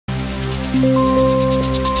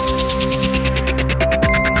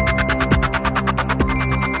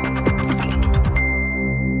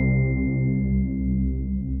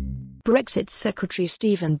Brexit Secretary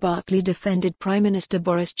Stephen Barclay defended Prime Minister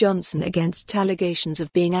Boris Johnson against allegations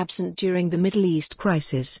of being absent during the Middle East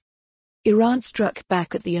crisis. Iran struck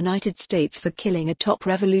back at the United States for killing a top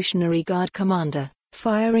Revolutionary Guard commander,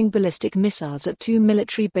 firing ballistic missiles at 2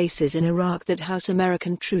 military bases in Iraq that house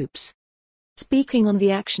American troops. Speaking on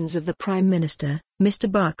the actions of the Prime Minister,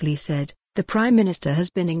 Mr. Barclay said, "The Prime Minister has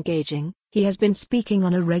been engaging, he has been speaking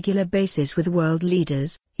on a regular basis with world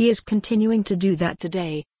leaders, he is continuing to do that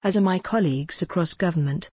today, as are my colleagues across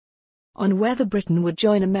government." On whether Britain would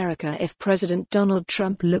join America if President Donald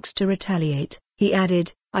Trump looks to retaliate, he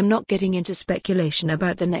added, "I'm not getting into speculation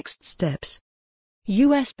about the next steps."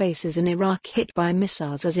 U.S. bases in Iraq hit by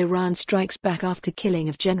missiles as Iran strikes back after killing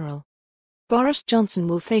of General. Boris Johnson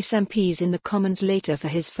will face MPs in the Commons later for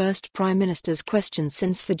his first Prime Minister's questions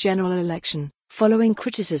since the general election, following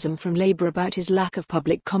criticism from Labour about his lack of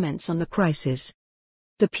public comments on the crisis.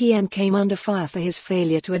 The PM came under fire for his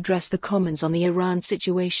failure to address the Commons on the Iran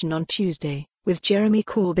situation on Tuesday, with Jeremy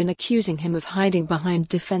Corbyn accusing him of hiding behind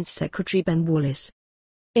Defence Secretary Ben Wallace.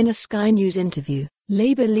 In a Sky News interview,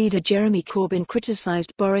 Labour leader Jeremy Corbyn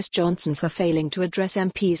criticised Boris Johnson for failing to address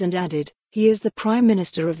MPs and added, "He is the Prime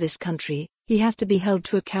Minister of this country, he has to be held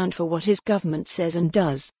to account for what his government says and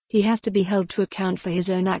does, he has to be held to account for his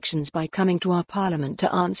own actions by coming to our Parliament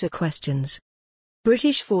to answer questions."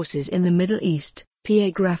 British forces in the Middle East,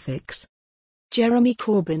 PA Graphics. Jeremy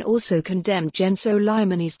Corbyn also condemned Gen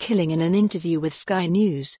Soleimani's killing in an interview with Sky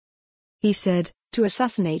News. He said, "To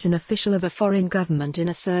assassinate an official of a foreign government in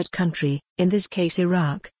a third country, in this case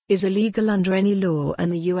Iraq, is illegal under any law,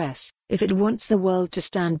 and the US, if it wants the world to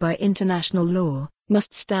stand by international law,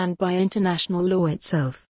 must stand by international law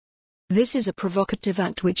itself. This is a provocative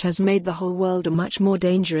act which has made the whole world a much more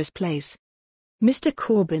dangerous place." Mr.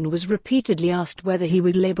 Corbyn was repeatedly asked whether he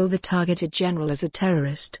would label the targeted general as a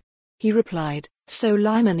terrorist. He replied,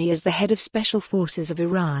 "Soleimani is the head of special forces of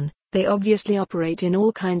Iran, they obviously operate in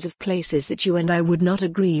all kinds of places that you and I would not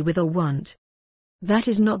agree with or want. That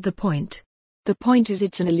is not the point. The point is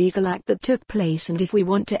it's an illegal act that took place, and if we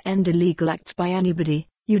want to end illegal acts by anybody,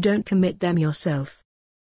 you don't commit them yourself."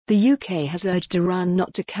 The UK has urged Iran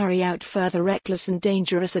not to carry out further reckless and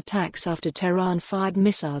dangerous attacks after Tehran fired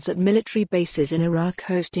missiles at military bases in Iraq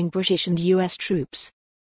hosting British and US troops.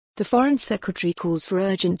 The Foreign Secretary calls for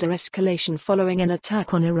urgent de-escalation following an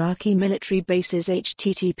attack on Iraqi military bases.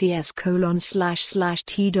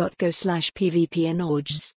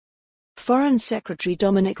 https://t.go/pvpnorgs. Foreign Secretary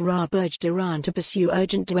Dominic Raab urged Iran to pursue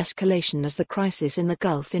urgent de-escalation as the crisis in the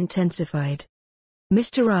Gulf intensified.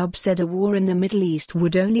 Mr. Raab said a war in the Middle East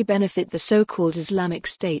would only benefit the so-called Islamic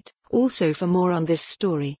State. Also, for more on this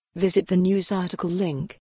story, visit the news article link.